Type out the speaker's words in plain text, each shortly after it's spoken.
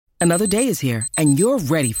Another day is here, and you're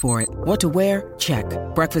ready for it. What to wear? Check.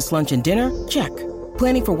 Breakfast, lunch, and dinner? Check.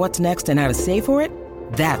 Planning for what's next and how to save for it?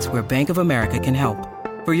 That's where Bank of America can help.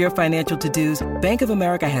 For your financial to-dos, Bank of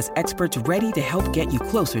America has experts ready to help get you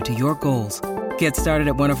closer to your goals. Get started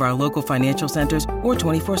at one of our local financial centers or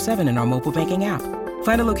 24/7 in our mobile banking app.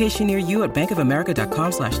 Find a location near you at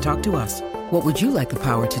bankofamerica.com/talktous. What would you like the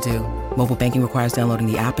power to do? Mobile banking requires downloading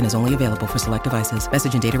the app and is only available for select devices.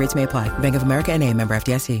 Message and data rates may apply. Bank of America N.A., member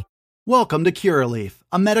FDIC. Welcome to Curaleaf,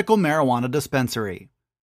 a medical marijuana dispensary.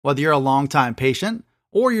 Whether you're a longtime patient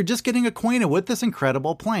or you're just getting acquainted with this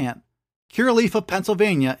incredible plant, Curaleaf of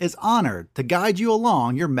Pennsylvania is honored to guide you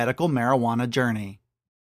along your medical marijuana journey.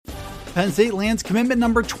 Penn State lands commitment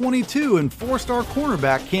number 22 in four-star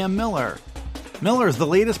cornerback Cam Miller. Miller is the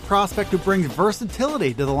latest prospect who brings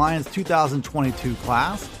versatility to the Lions' 2022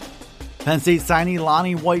 class. Penn State signee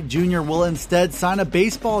Lonnie White Jr. will instead sign a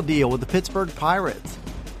baseball deal with the Pittsburgh Pirates.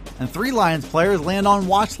 And 3 Lions players land on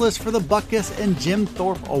watch lists for the Butkus and Jim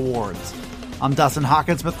Thorpe Awards. I'm Dustin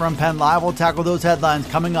Hawkinsmith from Penn Live. We'll tackle those headlines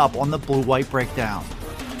coming up on the Blue White Breakdown.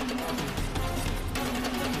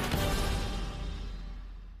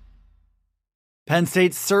 Penn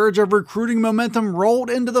State's surge of recruiting momentum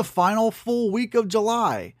rolled into the final full week of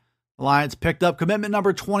July. The Lions picked up commitment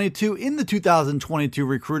number 22 in the 2022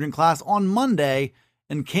 recruiting class on Monday,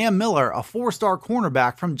 and Cam Miller, a 4-star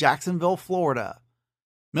cornerback from Jacksonville, Florida.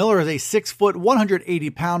 Miller is a 6-foot,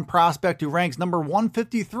 180-pound prospect who ranks number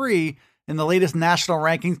 153 in the latest national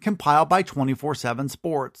rankings compiled by 24/7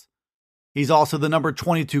 Sports. He's also the number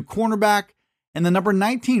 22 cornerback and the number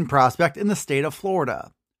 19 prospect in the state of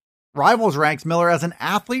Florida. Rivals ranks Miller as an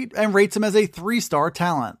athlete and rates him as a 3-star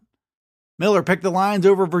talent. Miller picked the Lions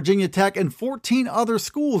over Virginia Tech and 14 other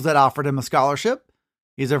schools that offered him a scholarship.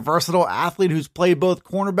 He's a versatile athlete who's played both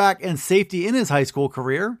cornerback and safety in his high school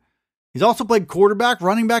career. He's also played quarterback,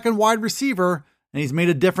 running back, and wide receiver, and he's made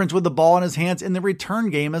a difference with the ball in his hands in the return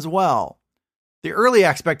game as well. The early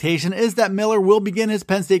expectation is that Miller will begin his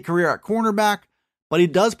Penn State career at cornerback, but he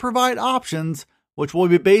does provide options, which will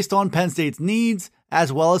be based on Penn State's needs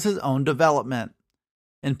as well as his own development.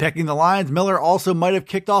 In picking the Lions, Miller also might have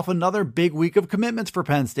kicked off another big week of commitments for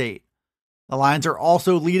Penn State. The Lions are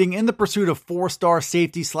also leading in the pursuit of 4-star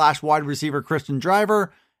safety/wide receiver Christian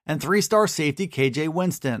Driver and 3-star safety KJ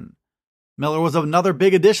Winston. Miller was another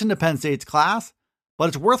big addition to Penn State's class, but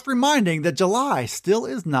it's worth reminding that July still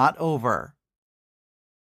is not over.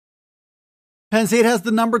 Penn State has the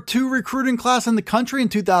number 2 recruiting class in the country in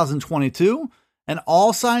 2022, and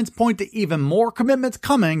all signs point to even more commitments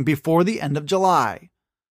coming before the end of July.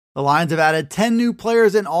 The Lions have added 10 new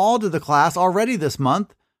players in all to the class already this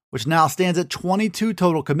month, which now stands at 22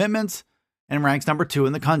 total commitments and ranks number 2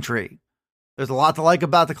 in the country. There's a lot to like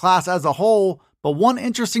about the class as a whole, but one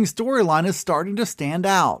interesting storyline is starting to stand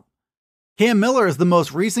out. Cam Miller is the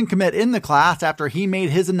most recent commit in the class after he made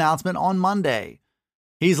his announcement on Monday.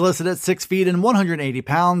 He's listed at 6 feet and 180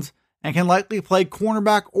 pounds and can likely play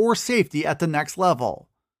cornerback or safety at the next level.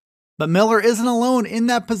 But Miller isn't alone in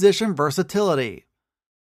that position versatility.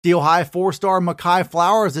 Steel High 4-star Mekhi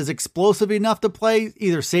Flowers is explosive enough to play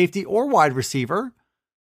either safety or wide receiver.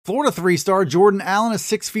 Florida 3-star Jordan Allen is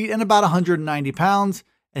 6 feet and about 190 pounds,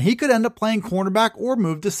 and he could end up playing cornerback or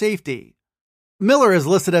move to safety. Miller is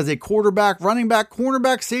listed as a quarterback, running back,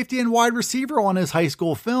 cornerback, safety, and wide receiver on his high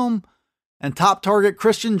school film, and top target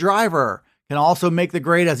Christian Driver can also make the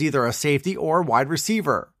grade as either a safety or wide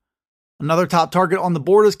receiver. Another top target on the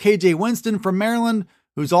board is KJ Winston from Maryland,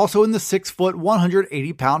 who's also in the 6-foot,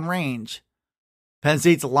 180-pound range. Penn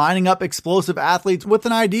State's lining up explosive athletes with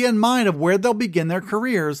an idea in mind of where they'll begin their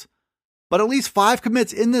careers, but at least 5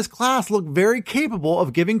 commits in this class look very capable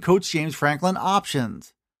of giving Coach James Franklin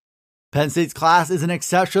options. Penn State's class is an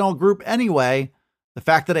exceptional group anyway. The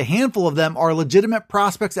fact that a handful of them are legitimate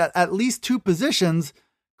prospects at least 2 positions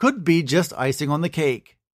could be just icing on the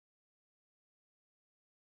cake.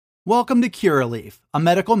 Welcome to Curaleaf, a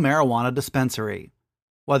medical marijuana dispensary.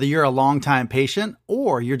 Whether you're a longtime patient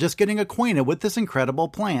or you're just getting acquainted with this incredible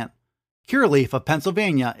plant, Curaleaf of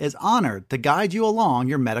Pennsylvania is honored to guide you along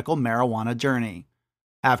your medical marijuana journey.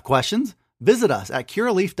 Have questions? Visit us at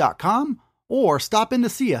curaleaf.com or stop in to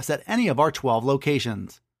see us at any of our 12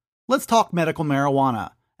 locations. Let's talk medical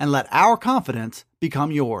marijuana and let our confidence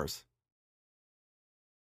become yours.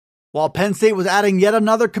 While Penn State was adding yet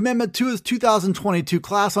another commitment to his 2022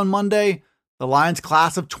 class on Monday, the Lions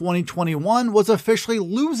class of 2021 was officially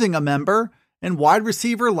losing a member in wide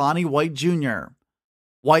receiver Lonnie White Jr.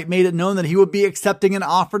 White made it known that he would be accepting an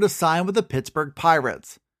offer to sign with the Pittsburgh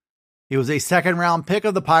Pirates. He was a second-round pick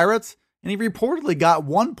of the Pirates, and he reportedly got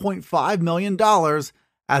 $1.5 million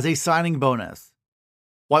as a signing bonus.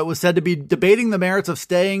 White was said to be debating the merits of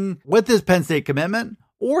staying with his Penn State commitment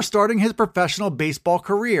or starting his professional baseball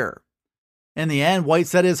career. In the end, White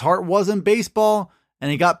said his heart was in baseball and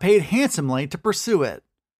he got paid handsomely to pursue it.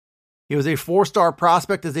 He was a 4-star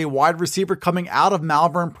prospect as a wide receiver coming out of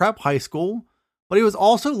Malvern Prep High School, but he was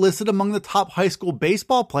also listed among the top high school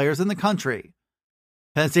baseball players in the country.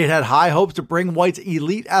 Penn State had high hopes to bring White's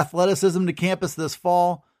elite athleticism to campus this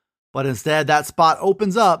fall, but instead that spot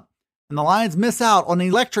opens up and the Lions miss out on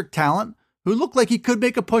electric talent who looked like he could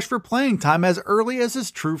make a push for playing time as early as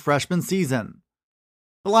his true freshman season.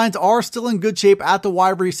 The Lions are still in good shape at the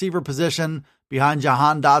wide receiver position behind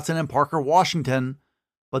Jahan Dotson and Parker Washington,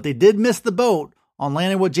 but they did miss the boat on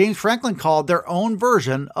landing what James Franklin called their own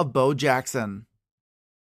version of Bo Jackson.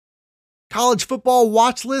 College football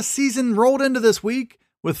watch list season rolled into this week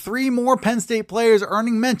with 3 more Penn State players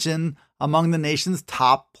earning mention among the nation's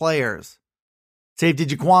top players. Safety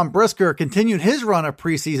Jaquan Brisker continued his run of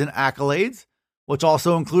preseason accolades, which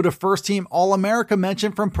also include a first-team All-America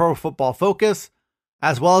mention from Pro Football Focus,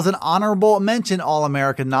 as well as an honorable mention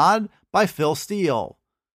All-American nod by Phil Steele.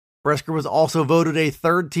 Brisker was also voted a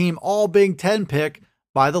third-team All-Big Ten pick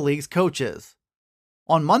by the league's coaches.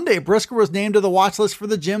 On Monday, Brisker was named to the watch list for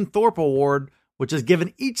the Jim Thorpe Award, which is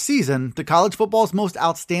given each season to college football's most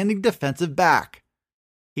outstanding defensive back.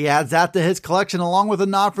 He adds that to his collection along with a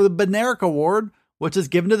nod for the Bednarik Award, which is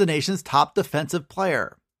given to the nation's top defensive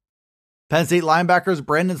player. Penn State linebackers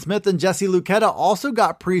Brandon Smith and Jesse Luketa also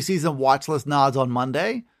got preseason watch list nods on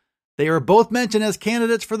Monday. They were both mentioned as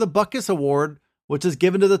candidates for the Butkus Award, which is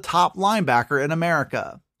given to the top linebacker in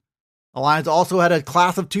America. The Lions also had a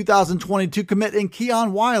class of 2022 commit in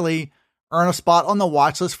Keon Wiley earn a spot on the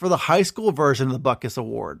watch list for the high school version of the Butkus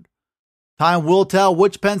Award. Time will tell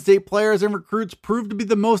which Penn State players and recruits prove to be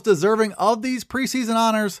the most deserving of these preseason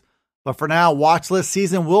honors, but for now, watch list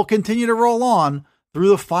season will continue to roll on through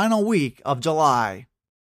the final week of July.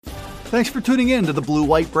 Thanks for tuning in to the Blue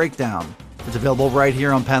White Breakdown. It's available right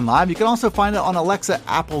here on Penn Live. You can also find it on Alexa,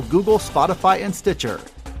 Apple, Google, Spotify, and Stitcher.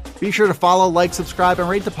 Be sure to follow, like, subscribe, and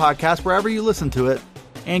rate the podcast wherever you listen to it,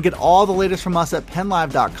 and get all the latest from us at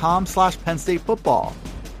PennLive.com/Penn State Football.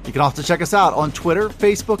 You can also check us out on Twitter,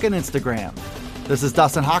 Facebook, and Instagram. This is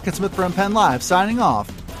Dustin Hockensmith from Penn Live signing off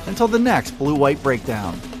until the next Blue White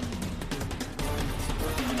Breakdown.